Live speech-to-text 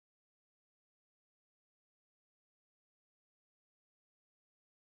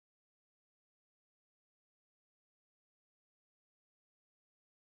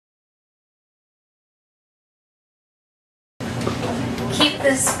Keep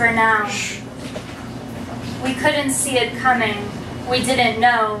this for now. We couldn't see it coming. We didn't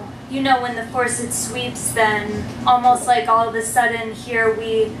know. You know when the force it sweeps then, almost like all of a sudden here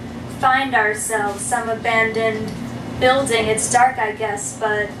we find ourselves, some abandoned building. It's dark, I guess,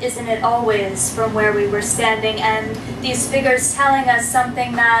 but isn't it always from where we were standing? And these figures telling us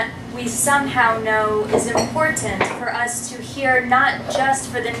something that we somehow know is important for us to hear, not just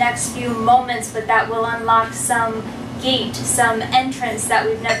for the next few moments, but that will unlock some gate, some entrance that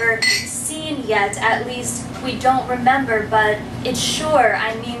we've never seen yet. At least we don't remember, but it's sure.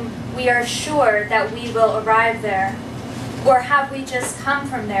 I mean, we are sure that we will arrive there. Or have we just come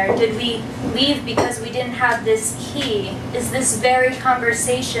from there? Did we leave because we didn't have this key? Is this very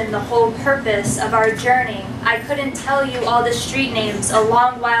conversation the whole purpose of our journey? I couldn't tell you all the street names. A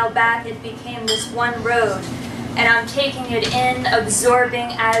long while back it became this one road. And I'm taking it in,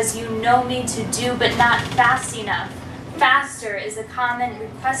 absorbing as you know me to do, but not fast enough. Faster is a common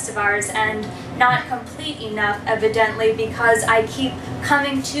request of ours, and not complete enough, evidently, because I keep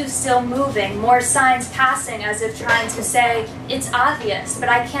coming to, still moving, more signs passing as if trying to say, it's obvious, but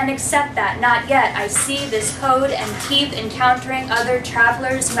I can't accept that, not yet. I see this code and keep encountering other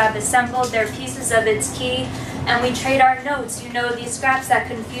travelers who have assembled their pieces of its key, and we trade our notes. You know, these scraps that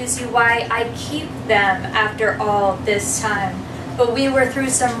confuse you, why I keep them after all this time. But we were through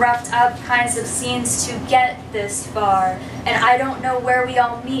some roughed up kinds of scenes to get this far, and I don't know where we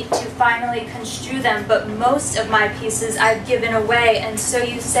all meet to finally construe them, but most of my pieces I've given away. And so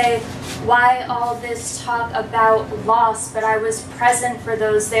you say, why all this talk about loss? But I was present for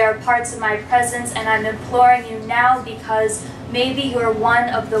those. They are parts of my presence, and I'm imploring you now because maybe you're one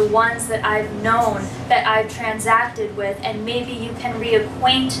of the ones that I've known, that I've transacted with, and maybe you can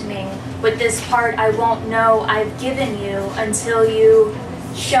reacquaint me with this part I won't know I've given you until you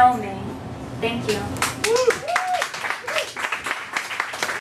show me. Thank you.